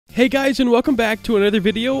Hey guys, and welcome back to another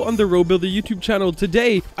video on the Robuilder YouTube channel.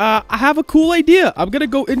 Today, I have a cool idea. I'm gonna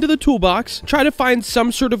go into the toolbox, try to find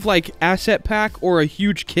some sort of like asset pack or a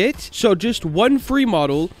huge kit. So just one free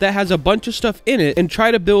model that has a bunch of stuff in it and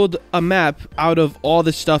try to build a map out of all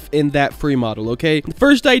the stuff in that free model, okay?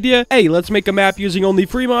 First idea, hey, let's make a map using only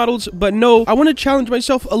free models. But no, I want to challenge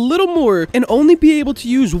myself a little more and only be able to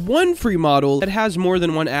use one free model that has more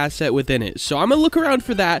than one asset within it. So I'm gonna look around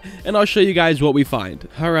for that and I'll show you guys what we find.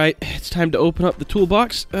 All right. It's time to open up the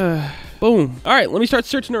toolbox. Boom. All right, let me start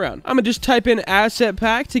searching around. I'm gonna just type in asset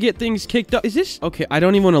pack to get things kicked up. Is this? Okay, I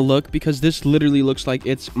don't even want to look because this literally looks like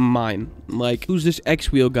it's mine. Like, who's this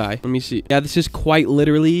X-Wheel guy? Let me see. Yeah, this is quite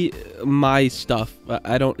literally my stuff.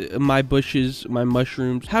 My bushes, my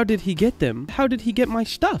mushrooms. How did he get them? How did he get my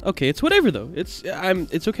stuff? Okay, it's whatever though. It's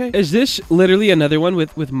okay. Is this literally another one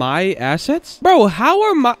with my assets? Bro,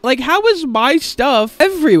 how is my stuff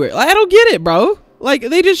everywhere? Like, I don't get it, bro. Like,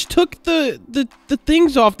 they just took the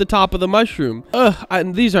things off the top of the mushroom.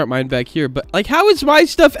 These aren't mine back here, but, like, how is my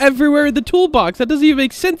stuff everywhere in the toolbox? That doesn't even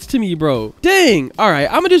make sense to me, bro. Dang. All right,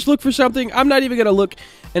 I'm gonna just look for something. I'm not even gonna look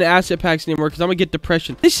in asset packs anymore because I'm gonna get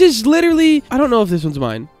depression. This is literally... I don't know if this one's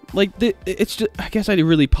mine. Like, it's just... I guess I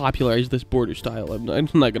really popularized this border style. I'm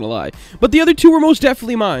not gonna lie. But the other two were most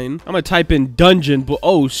definitely mine. I'm gonna type in dungeon, but...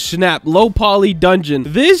 Oh, snap. Low poly dungeon.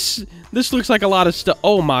 This looks like a lot of stuff.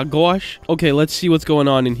 Oh my gosh. Okay, let's see what's going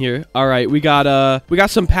on in here. All right, we got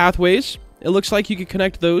some pathways. It looks like you could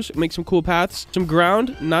connect those, make some cool paths. Some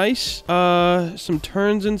ground, nice. Some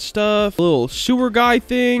turns and stuff. A little sewer guy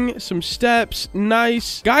thing, some steps,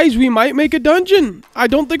 nice. Guys, we might make a dungeon. I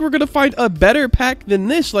don't think we're gonna find a better pack than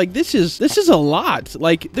this. Like, this is a lot.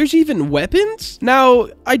 Like, there's even weapons. Now,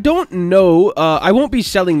 I don't know. I won't be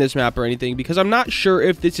selling this map or anything because I'm not sure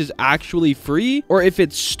if this is actually free or if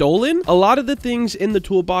it's stolen. A lot of the things in the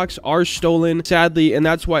toolbox are stolen, sadly, and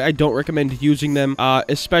that's why I don't recommend using them,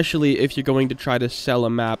 especially if you're going to try to sell a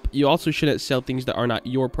map. You also shouldn't sell things that are not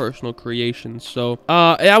your personal creations. So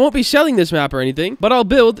I won't be selling this map or anything, but I'll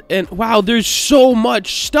build. And wow, there's so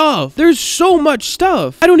much stuff. There's so much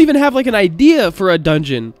stuff. I don't even have like an idea for a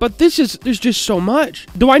dungeon, but there's just so much.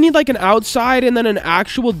 Do I need like an outside and then an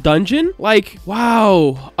actual dungeon? Like,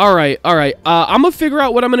 wow. All right. I'm gonna figure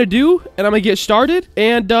out what I'm gonna do and I'm gonna get started,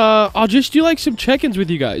 and I'll just do like some check-ins with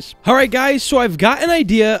you guys. All right, guys, so I've got an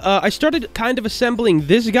idea. I started kind of assembling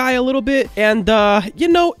this guy a little bit, and you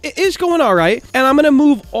know, it is going all right, and I'm gonna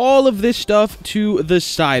move all of this stuff to the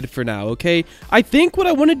side for now. Okay, I think what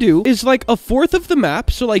I want to do is like a fourth of the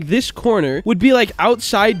map, so like this corner would be like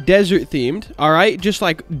outside desert themed. All right, just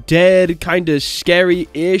like dead, kind of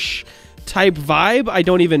scary-ish type vibe. I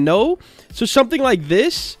don't even know, so something like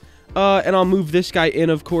this. And I'll move this guy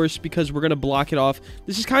in, of course, because we're gonna block it off.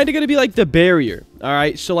 This is kind of gonna be like the barrier. All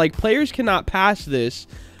right, so like players cannot pass this.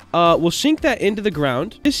 We'll sink that into the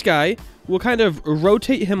ground. This guy, we'll kind of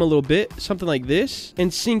rotate him a little bit, something like this,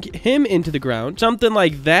 and sink him into the ground. Something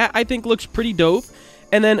like that, I think, looks pretty dope.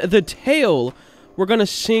 And then the tail, we're gonna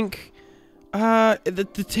sink...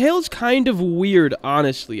 the tail's kind of weird,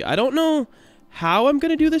 honestly. I don't know how I'm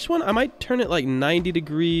gonna do this one. I might turn it like 90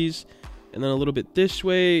 degrees, and then a little bit this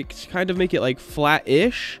way, to kind of make it like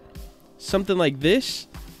flat-ish. Something like this.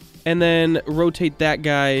 And then rotate that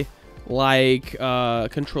guy like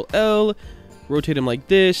Control L, rotate him like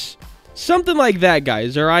this, something like that,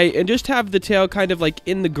 guys. All right, and just have the tail kind of like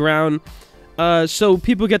in the ground, so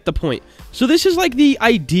people get the point. So this is like the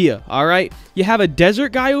idea. All right, you have a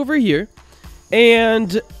desert guy over here,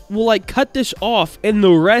 and we'll like cut this off, and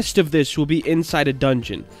the rest of this will be inside a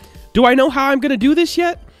dungeon. Do I know how I'm gonna do this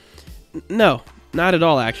yet? No, not at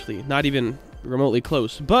all, actually. Not even remotely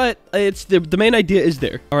close, but it's the main idea is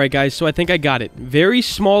there. All right, guys, so I think I got it. Very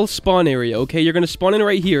small spawn area. Okay, you're gonna spawn in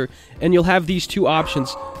right here, and you'll have these two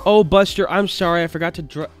options. Oh, Buster, I'm sorry, I forgot to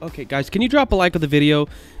drop... Okay, guys, can you drop a like on the video?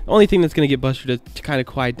 The only thing that's gonna get Buster to kind of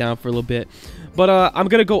quiet down for a little bit. But I'm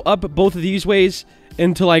gonna go up both of these ways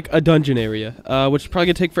into like a dungeon area, which is probably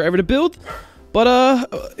gonna take forever to build. But,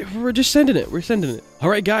 we're just sending it. We're sending it. All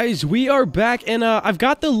right, guys, we are back, and, I've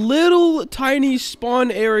got the little tiny spawn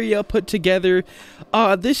area put together.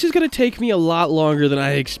 This is gonna take me a lot longer than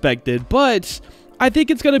I expected, but I think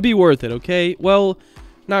it's gonna be worth it, okay? Well,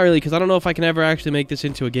 not really, because I don't know if I can ever actually make this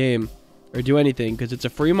into a game or do anything, because it's a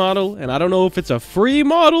free model, and I don't know if it's a free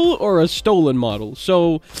model or a stolen model.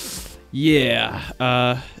 So,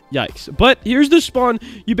 yeah, yikes. But here's the spawn.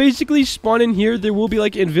 You basically spawn in here. There will be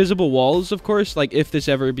like invisible walls, of course, like if this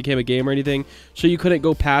ever became a game or anything, so you couldn't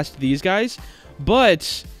go past these guys.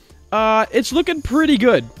 But it's looking pretty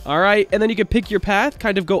good. All right, and then you can pick your path,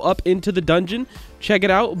 kind of go up into the dungeon, check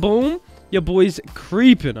it out, boom. Your boy's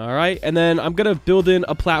creeping, all right? And then I'm going to build in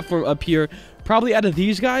a platform up here, probably out of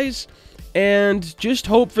these guys, and just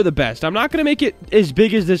hope for the best. I'm not going to make it as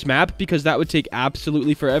big as this map because that would take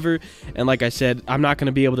absolutely forever. And like I said, I'm not going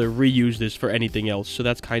to be able to reuse this for anything else. So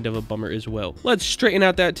that's kind of a bummer as well. Let's straighten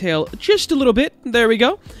out that tail just a little bit. There we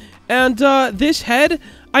go. And this head,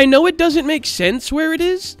 I know it doesn't make sense where it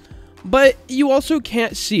is, but you also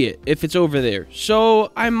can't see it if it's over there.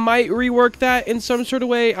 So I might rework that in some sort of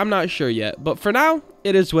way. I'm not sure yet. But for now,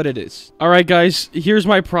 it is what it is. All right, guys, here's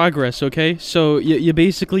my progress, okay? So you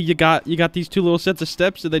basically, you got these two little sets of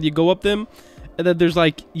steps, and then you go up them, and then there's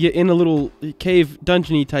like, you're in a little cave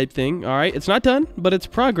dungeony type thing. All right, it's not done, but it's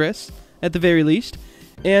progress at the very least.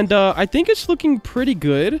 And I think it's looking pretty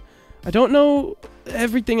good. I don't know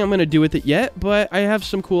everything I'm going to do with it yet, but I have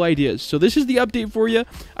some cool ideas. So this is the update for you.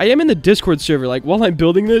 I am in the Discord server. Like, while I'm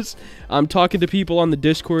building this, I'm talking to people on the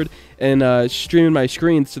Discord and streaming my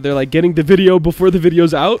screen. So they're like getting the video before the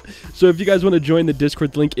video's out. So if you guys want to join, the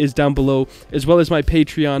Discord link is down below, as well as my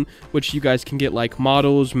Patreon, which you guys can get like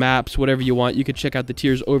models, maps, whatever you want. You can check out the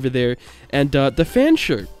tiers over there. And the fan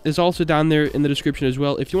shirt is also down there in the description as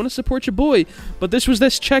well if you want to support your boy. But this was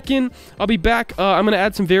this check-in. I'll be back. I'm going to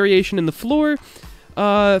add some variation in the floor,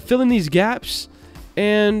 fill in these gaps,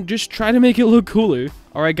 and just try to make it look cooler.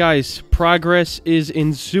 All right, guys, progress is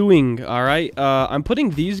ensuing. All right, I'm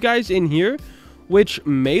putting these guys in here, which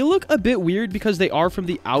may look a bit weird because they are from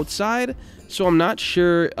the outside, so I'm not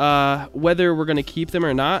sure whether we're gonna keep them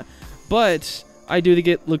or not, but I do think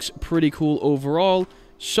it looks pretty cool overall.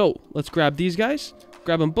 So let's grab these guys,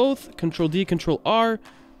 grab them both, Control D, Control R.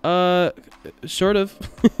 Sort of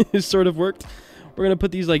it sort of worked. We're gonna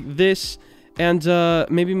put these like this, and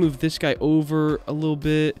maybe move this guy over a little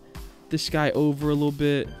bit, this guy over a little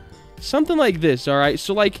bit, something like this. All right,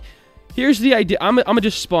 so like, here's the idea. I'm gonna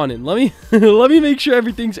just spawn in. Let me let me make sure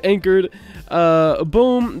everything's anchored.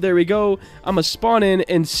 Boom, there we go. I'm gonna spawn in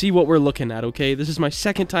and see what we're looking at. Okay, this is my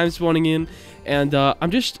second time spawning in, and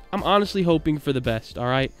I'm honestly hoping for the best. All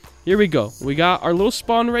right, here we go. We got our little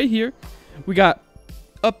spawn right here. We got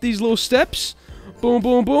up these little steps, boom,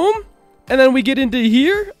 boom, boom. And then we get into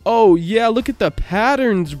here. Oh, yeah, look at the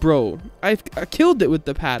patterns, bro. I killed it with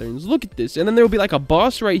the patterns. Look at this. And then there will be like a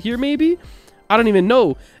boss right here, maybe. I don't even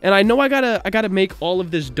know. And I know I gotta make all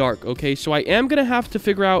of this dark, okay? So I am gonna have to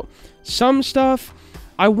figure out some stuff.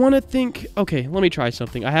 I want to think... Okay, let me try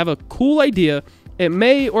something. I have a cool idea. It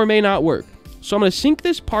may or may not work. So I'm gonna sink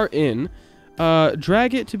this part in.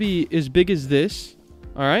 Drag it to be as big as this.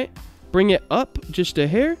 All right. Bring it up just a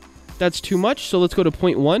hair. That's too much, so let's go to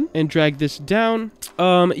 0.1 and drag this down.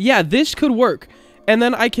 Yeah, this could work. And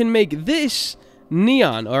then I can make this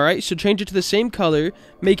neon, all right? So change it to the same color,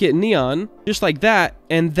 make it neon, just like that,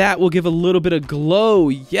 and that will give a little bit of glow.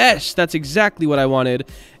 Yes, that's exactly what I wanted.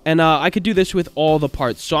 And I could do this with all the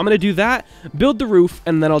parts. So I'm going to do that, build the roof,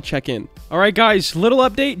 and then I'll check in. All right, guys, little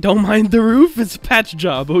update. Don't mind the roof. It's a patch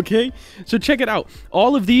job, okay? So check it out.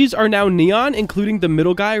 All of these are now neon, including the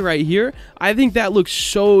middle guy right here. I think that looks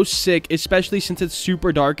so sick, especially since it's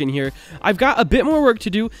super dark in here. I've got a bit more work to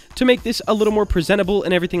do to make this a little more presentable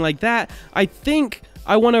and everything like that. I think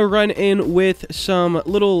I want to run in with some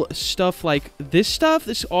little stuff like this stuff.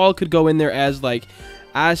 This all could go in there as like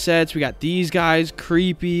assets. We got these guys,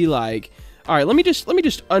 creepy, like, all right, let me just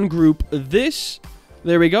ungroup this.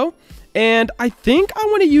 There we go. And I think I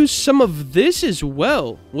want to use some of this as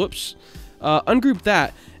well. Whoops. Ungroup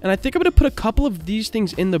that. And I think I'm going to put a couple of these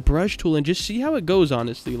things in the brush tool and just see how it goes,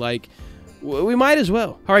 honestly. Like, we might as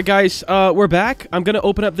well. All right, guys, we're back. I'm going to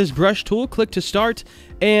open up this brush tool, click to start,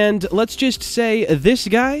 and let's just say this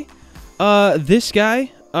guy, all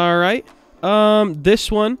right,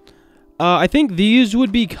 this one. I think these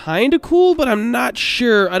would be kind of cool, but I'm not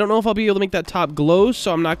sure. I don't know if I'll be able to make that top glow,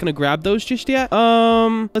 so I'm not going to grab those just yet.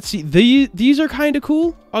 Let's see. These are kind of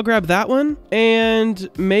cool. I'll grab that one. And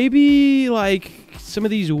maybe, like, some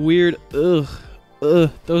of these weird... Ugh.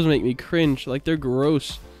 Those make me cringe. Like, they're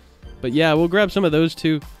gross. But, yeah, we'll grab some of those,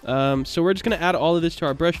 too. So we're just going to add all of this to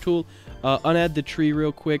our brush tool. Unadd the tree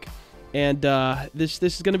real quick. And this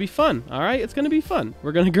is going to be fun, all right? It's going to be fun.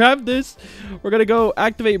 We're going to grab this. We're going to go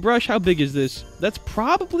activate brush. How big is this? That's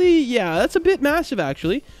probably, yeah, that's a bit massive,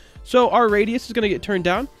 actually. So our radius is going to get turned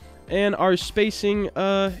down. And our spacing,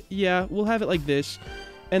 yeah, we'll have it like this.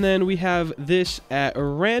 And then we have this at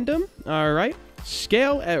random, all right?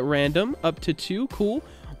 Scale at random, up to 2, cool.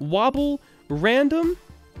 Wobble, random,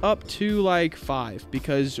 up to like 5.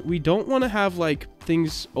 Because we don't want to have like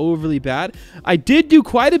things overly bad. I did do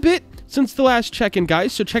quite a bit since the last check-in,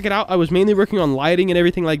 guys, so check it out. I was mainly working on lighting and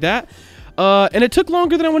everything like that, and it took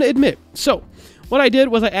longer than I want to admit. So what I did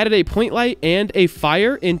was I added a point light and a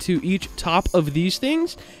fire into each top of these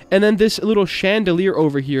things. And then this little chandelier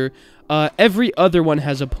over here, every other one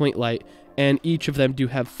has a point light, and each of them do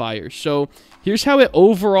have fire. So here's how it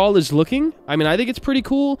overall is looking. I mean, I think it's pretty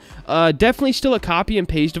cool. Definitely still a copy and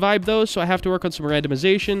paste vibe though, so I have to work on some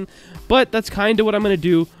randomization. But that's kind of what I'm going to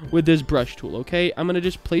do with this brush tool, okay? I'm going to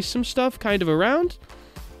just place some stuff kind of around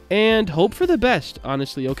and hope for the best,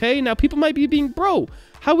 honestly, okay? Now, people might be being, bro,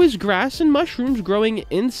 how is grass and mushrooms growing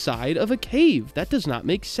inside of a cave? That does not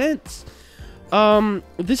make sense.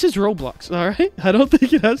 This is Roblox, all right? I don't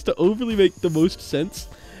think it has to overly make the most sense.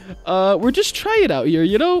 We're just trying it out here,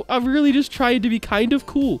 you know? I'm really just trying to be kind of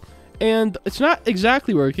cool. And it's not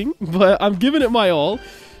exactly working, but I'm giving it my all.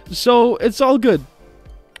 So it's all good.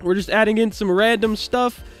 We're just adding in some random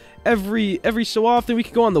stuff every so often. We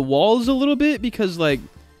can go on the walls a little bit because, like,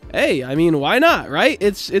 hey, I mean, why not, right?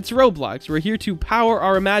 It's Roblox. We're here to power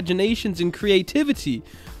our imaginations and creativity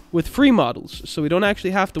with free models, so we don't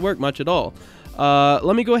actually have to work much at all.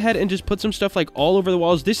 Let me go ahead and just put some stuff like all over the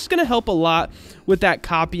walls. This is going to help a lot with that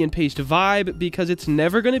copy and paste vibe because it's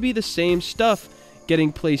never going to be the same stuff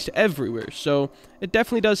getting placed everywhere. So it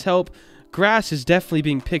definitely does help. Grass is definitely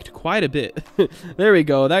being picked quite a bit. There we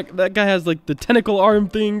go. That guy has like the tentacle arm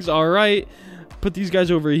things. All right. Put these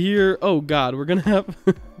guys over here. Oh God, we're going to have...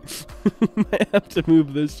 might have to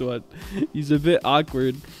move this one. He's a bit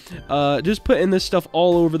awkward. Just putting this stuff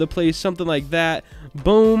all over the place. Something like that.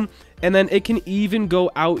 Boom. And then it can even go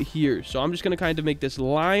out here. So I'm just going to kind of make this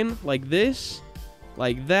line like this,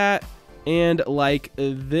 like that, and like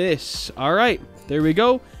this. All right, there we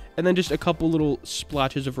go. And then just a couple little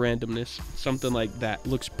splotches of randomness. Something like that.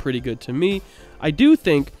 Looks pretty good to me. I do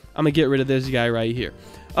think I'm going to get rid of this guy right here.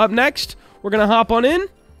 Up next, we're going to hop on in,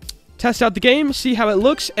 test out the game, see how it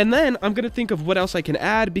looks, and then I'm going to think of what else I can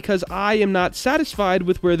add because I am not satisfied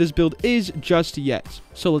with where this build is just yet.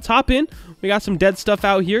 So let's hop in. We got some dead stuff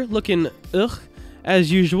out here looking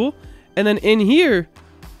as usual. And then in here,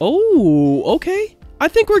 oh, okay. I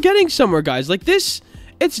think we're getting somewhere, guys. Like this,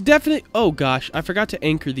 it's definitely, oh gosh, I forgot to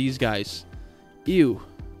anchor these guys. Ew,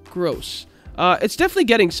 gross. It's definitely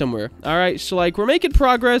getting somewhere. All right, so like we're making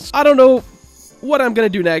progress. I don't know what I'm going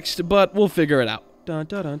to do next, but we'll figure it out.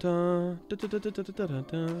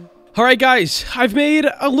 Alright guys, I've made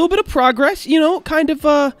a little bit of progress, you know, kind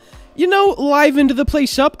of, you know, livened the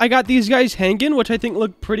place up. I got these guys hanging, which I think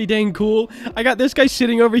look pretty dang cool. I got this guy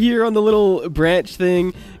sitting over here on the little branch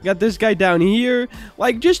thing. Got this guy down here.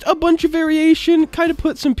 Like, just a bunch of variation. Kind of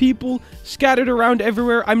put some people scattered around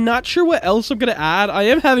everywhere. I'm not sure what else I'm going to add. I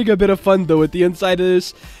am having a bit of fun, though, with the inside of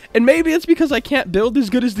this. And maybe it's because I can't build as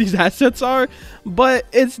good as these assets are, but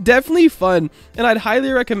it's definitely fun. And I'd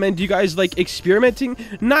highly recommend you guys like experimenting.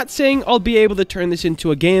 Not saying I'll be able to turn this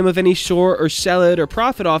into a game of any sort or sell it or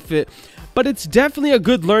profit off it, but it's definitely a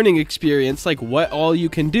good learning experience, like what all you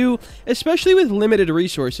can do, especially with limited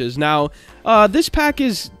resources. Now, this pack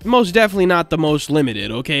is most definitely not the most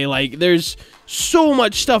limited, okay? Like, there's so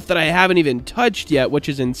much stuff that I haven't even touched yet, which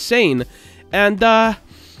is insane. And, I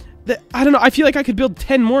don't know, I feel like I could build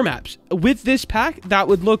 10 more maps. With this pack, that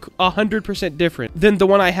would look 100% different than the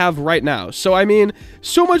one I have right now. So, I mean,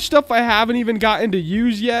 so much stuff I haven't even gotten to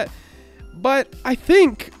use yet. But I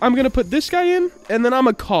think I'm going to put this guy in, and then I'm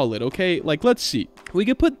going to call it, okay? Like, let's see. We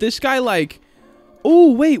could put this guy, like...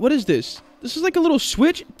 Oh, wait, what is this? This is like a little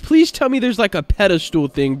switch? Please tell me there's, like, a pedestal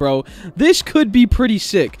thing, bro. This could be pretty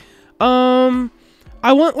sick. I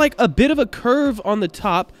want, like, a bit of a curve on the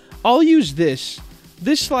top. I'll use this.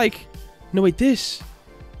 This, like... No, wait, this.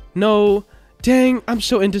 No. Dang, I'm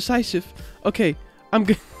so indecisive. Okay, I'm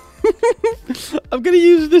gonna... I'm gonna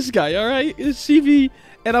use this guy, alright? CV...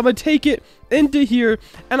 And I'm going to take it into here,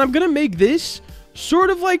 and I'm going to make this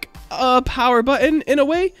sort of like a power button in a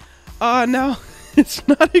way. Now, it's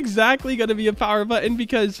not exactly going to be a power button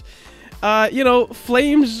because, you know,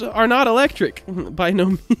 flames are not electric by no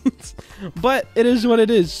means. But it is what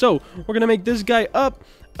it is. So, we're going to make this guy up.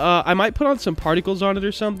 I might put on some particles on it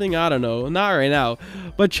or something. I don't know. Not right now.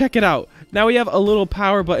 But check it out. Now we have a little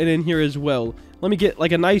power button in here as well. Let me get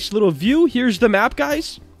like a nice little view. Here's the map,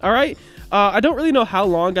 guys. All right. I don't really know how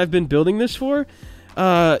long I've been building this for.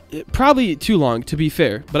 Probably too long, to be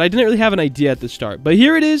fair. But I didn't really have an idea at the start. But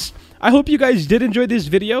here it is. I hope you guys did enjoy this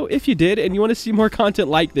video. If you did and you want to see more content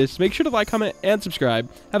like this, make sure to like, comment, and subscribe.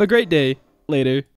 Have a great day. Later.